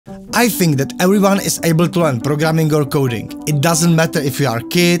I think that everyone is able to learn programming or coding. It doesn't matter if you are a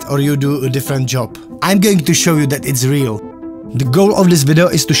kid or you do a different job. I'm going to show you that it's real. The goal of this video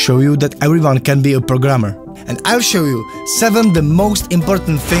is to show you that everyone can be a programmer. And I'll show you 7 the most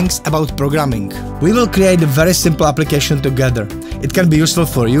important things about programming. We will create a very simple application together. It can be useful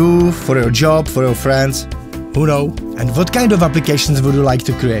for you, for your job, for your friends, who knows. And what kind of applications would you like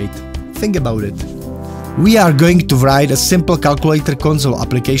to create? Think about it. We are going to write a simple calculator console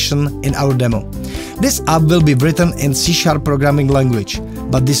application in our demo. This app will be written in C# programming language,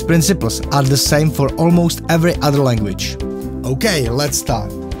 but these principles are the same for almost every other language. Okay, let's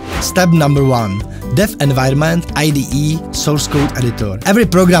start. Step number 1. Dev environment IDE source code editor. Every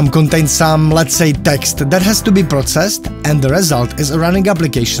program contains some, let's say, text that has to be processed, and the result is a running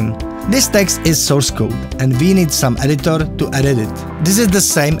application. This text is source code, and we need some editor to edit it. This is the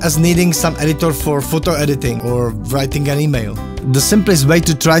same as needing some editor for photo editing or writing an email. The simplest way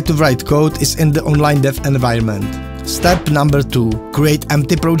to try to write code is in the online dev environment. Step number 2. Create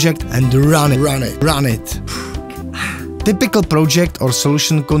empty project and run it. Typical project or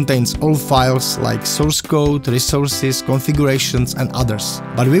solution contains all files like source code, resources, configurations and others.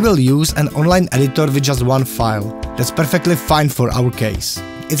 But we will use an online editor with just one file. That's perfectly fine for our case.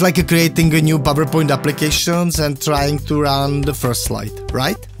 It's like creating a new PowerPoint applications and trying to run the first slide,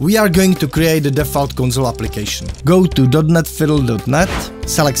 right? We are going to create the default console application. Go to .NET-Fiddle.net,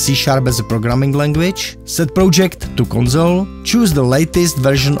 select C# as a programming language, set project to console, choose the latest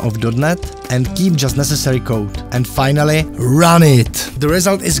version of .NET and keep just necessary code. And finally, run it! The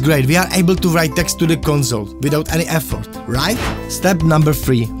result is great, we are able to write text to the console without any effort, right? Step number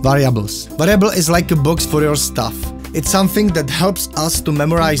 3. Variables. Variable is like a box for your stuff. It's something that helps us to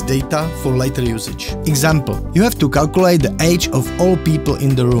memorize data for later usage. Example, you have to calculate the age of all people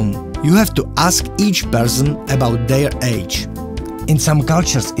in the room. You have to ask each person about their age. In some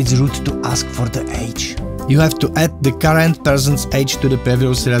cultures, it's rude to ask for the age. You have to add the current person's age to the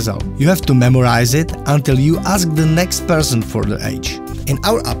previous result. You have to memorize it until you ask the next person for the age. In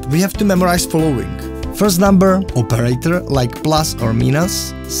our app, we have to memorize following. First number, operator like plus or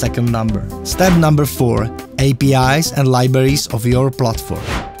minus, second number. Step number 4. APIs and libraries of your platform.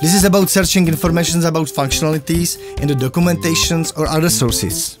 This is about searching information about functionalities in the documentations or other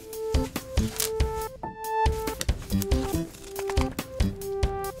sources.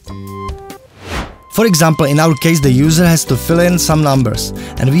 For example, in our case, the user has to fill in some numbers,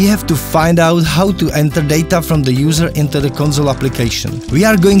 and we have to find out how to enter data from the user into the console application. We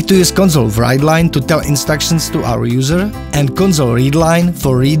are going to use console write line to tell instructions to our user, and console read line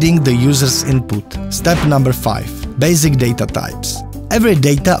for reading the user's input. Step number 5. Basic data types. Every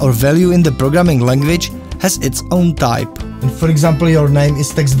data or value in the programming language has its own type. And for example, your name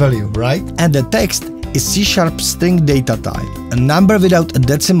is text value, right? And the text is C# string data type. A number without a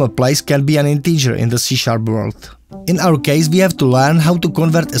decimal place can be an integer in the C# world. In our case, we have to learn how to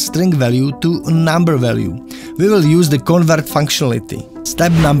convert a string value to a number value. We will use the convert functionality.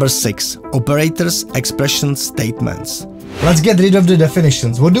 Step number 6. Operators, expressions, statements. Let's get rid of the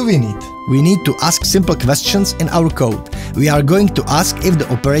definitions. What do we need? We need to ask simple questions in our code. We are going to ask if the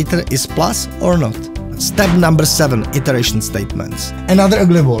operator is plus or not. Step number 7. Iteration statements. Another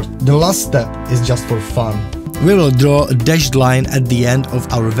ugly word. The last step is just for fun. We will draw a dashed line at the end of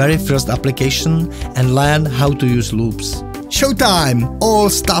our very first application and learn how to use loops. Showtime! All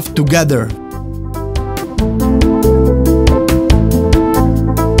stuff together!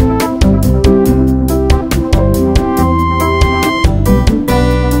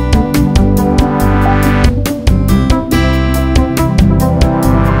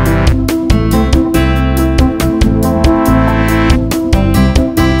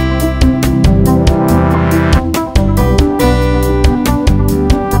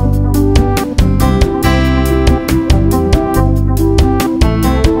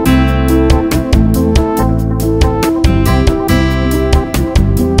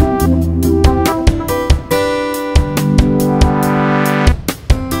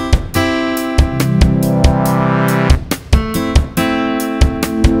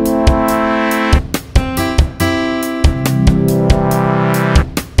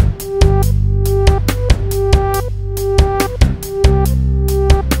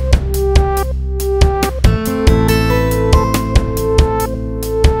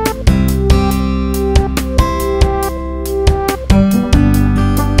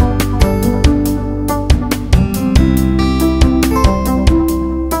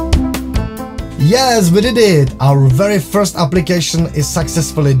 Yes, we did it! Our very first application is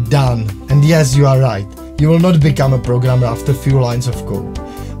successfully done. And yes, you are right. You will not become a programmer after a few lines of code.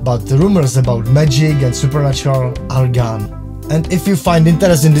 But the rumors about magic and supernatural are gone. And if you find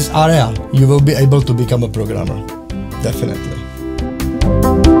interest in this area, you will be able to become a programmer. Definitely.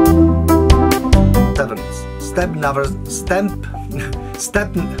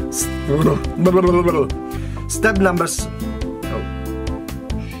 7. Step number